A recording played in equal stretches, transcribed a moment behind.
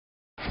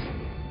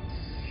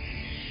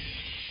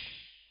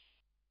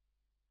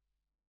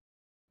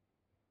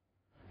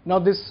Now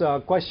this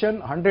question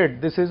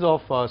 100, this is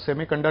of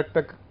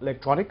semiconductor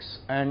electronics,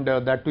 and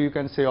that too you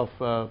can say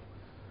of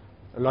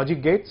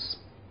logic gates.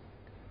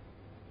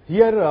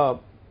 Here a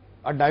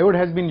diode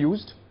has been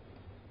used.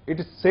 It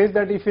says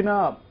that if in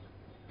a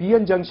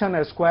PN junction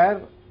a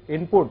square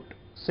input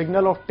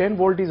signal of 10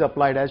 volt is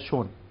applied as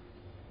shown.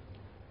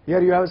 Here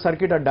you have a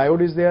circuit, a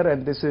diode is there,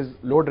 and this is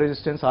load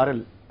resistance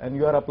RL, and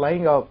you are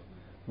applying a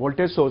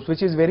voltage source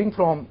which is varying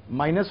from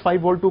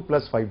 -5 volt to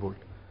 +5 volt.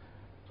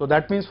 So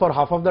that means for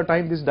half of the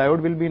time this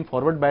diode will be in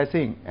forward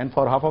biasing, and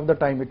for half of the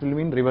time it will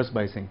be in reverse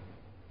biasing.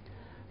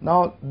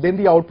 Now then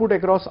the output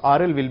across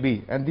RL will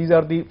be, and these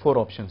are the 4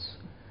 options.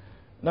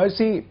 Now you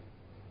see,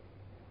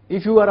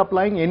 if you are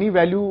applying any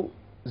value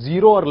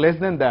 0 or less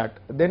than that,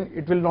 then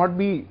it will not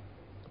be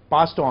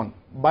passed on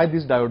by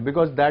this diode,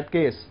 because that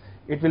case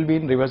it will be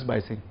in reverse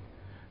biasing.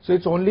 So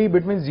it's only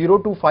between 0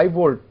 to 5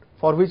 volt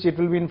for which it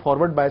will be in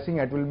forward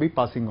biasing, it will be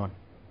passing on,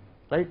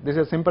 right? This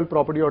is a simple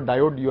property of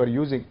diode you are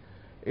using.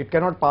 It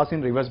cannot pass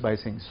in reverse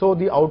biasing. So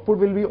the output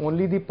will be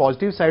only the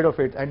positive side of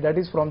it, and that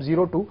is from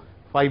 0 to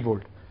 5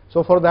 volt.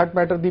 So for that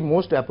matter, the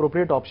most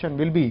appropriate option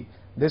will be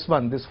this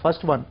one, this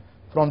first one,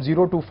 from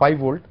 0 to 5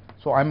 volt.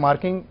 So I am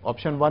marking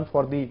option 1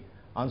 for the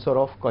answer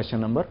of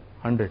question number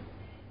 100.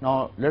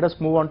 Now let us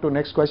move on to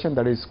next question,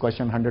 that is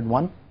question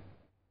 101.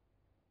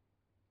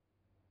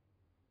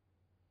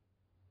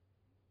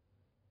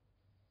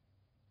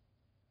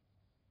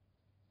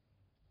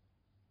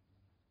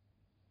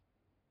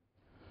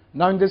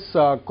 Now in this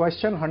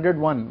question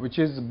 101, which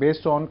is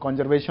based on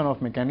conservation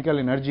of mechanical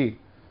energy,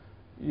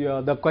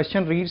 the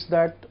question reads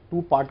that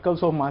two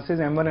particles of masses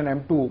m1 and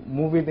m2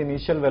 move with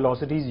initial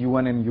velocities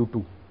u1 and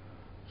u2.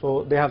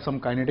 So they have some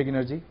kinetic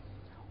energy.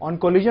 On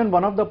collision,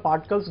 one of the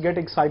particles get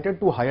excited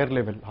to higher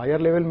level. Higher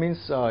level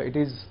means it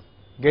is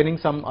gaining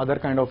some other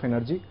kind of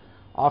energy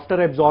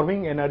after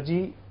absorbing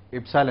energy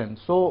epsilon.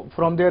 So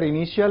from their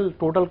initial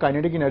total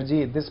kinetic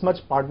energy, this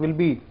much part will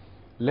be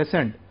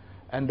lessened,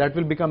 and that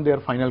will become their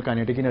final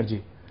kinetic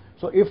energy.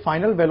 So if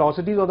final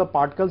velocities of the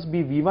particles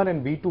be v1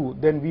 and v2,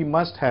 then we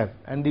must have,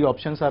 and the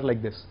options are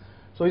like this.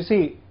 So you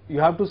see, you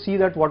have to see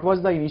that what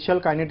was the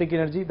initial kinetic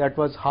energy, that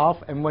was half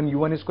m1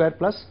 u1 square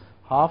plus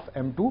half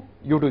m2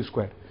 u2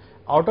 square.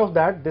 Out of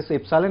that, this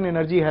epsilon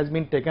energy has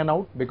been taken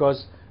out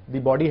because the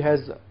body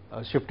has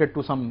shifted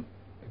to some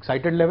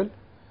excited level.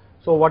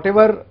 So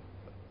whatever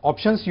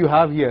options you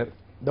have here,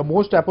 the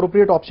most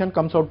appropriate option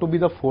comes out to be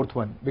the 4th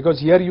one,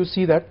 because here you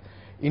see that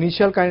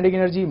initial kinetic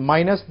energy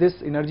minus this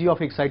energy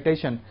of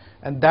excitation,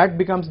 and that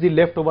becomes the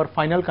leftover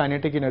final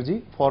kinetic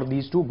energy for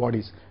these two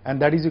bodies,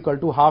 and that is equal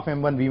to half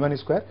m1 v1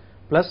 square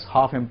plus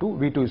half m2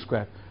 v2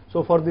 square.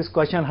 So for this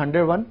question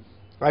 101,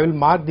 I will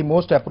mark the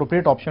most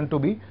appropriate option to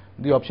be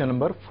the option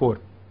number 4.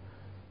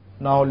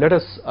 Now let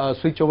us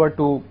switch over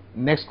to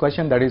next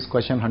question, that is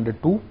question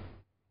 102.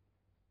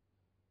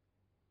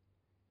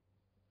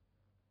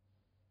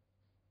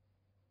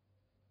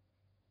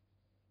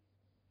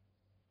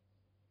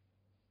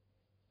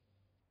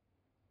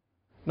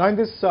 Now in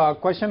this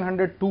question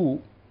 102,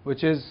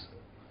 which is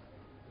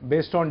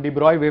based on de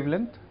Broglie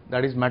wavelength,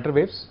 that is matter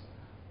waves,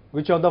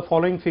 which of the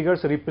following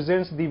figures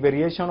represents the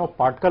variation of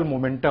particle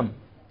momentum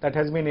that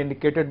has been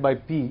indicated by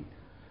P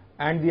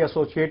and the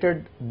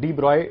associated de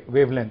Broglie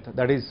wavelength,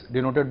 that is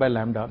denoted by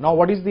lambda. Now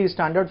what is the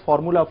standard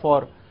formula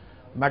for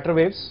matter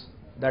waves?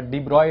 That de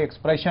Broglie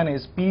expression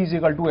is P is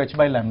equal to h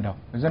by lambda,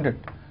 isn't it?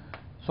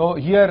 So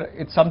here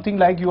it's something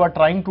like you are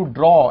trying to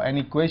draw an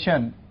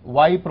equation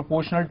y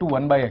proportional to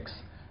 1 by x,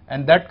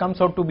 and that comes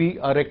out to be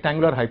a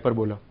rectangular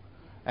hyperbola,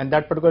 and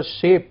that particular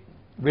shape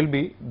will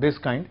be this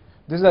kind.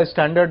 This is a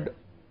standard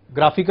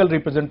graphical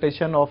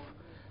representation of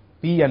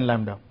P and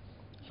lambda.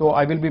 So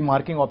I will be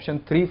marking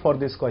option 3 for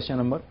this question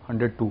number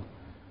 102.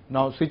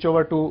 Now switch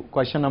over to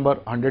question number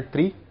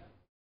 103.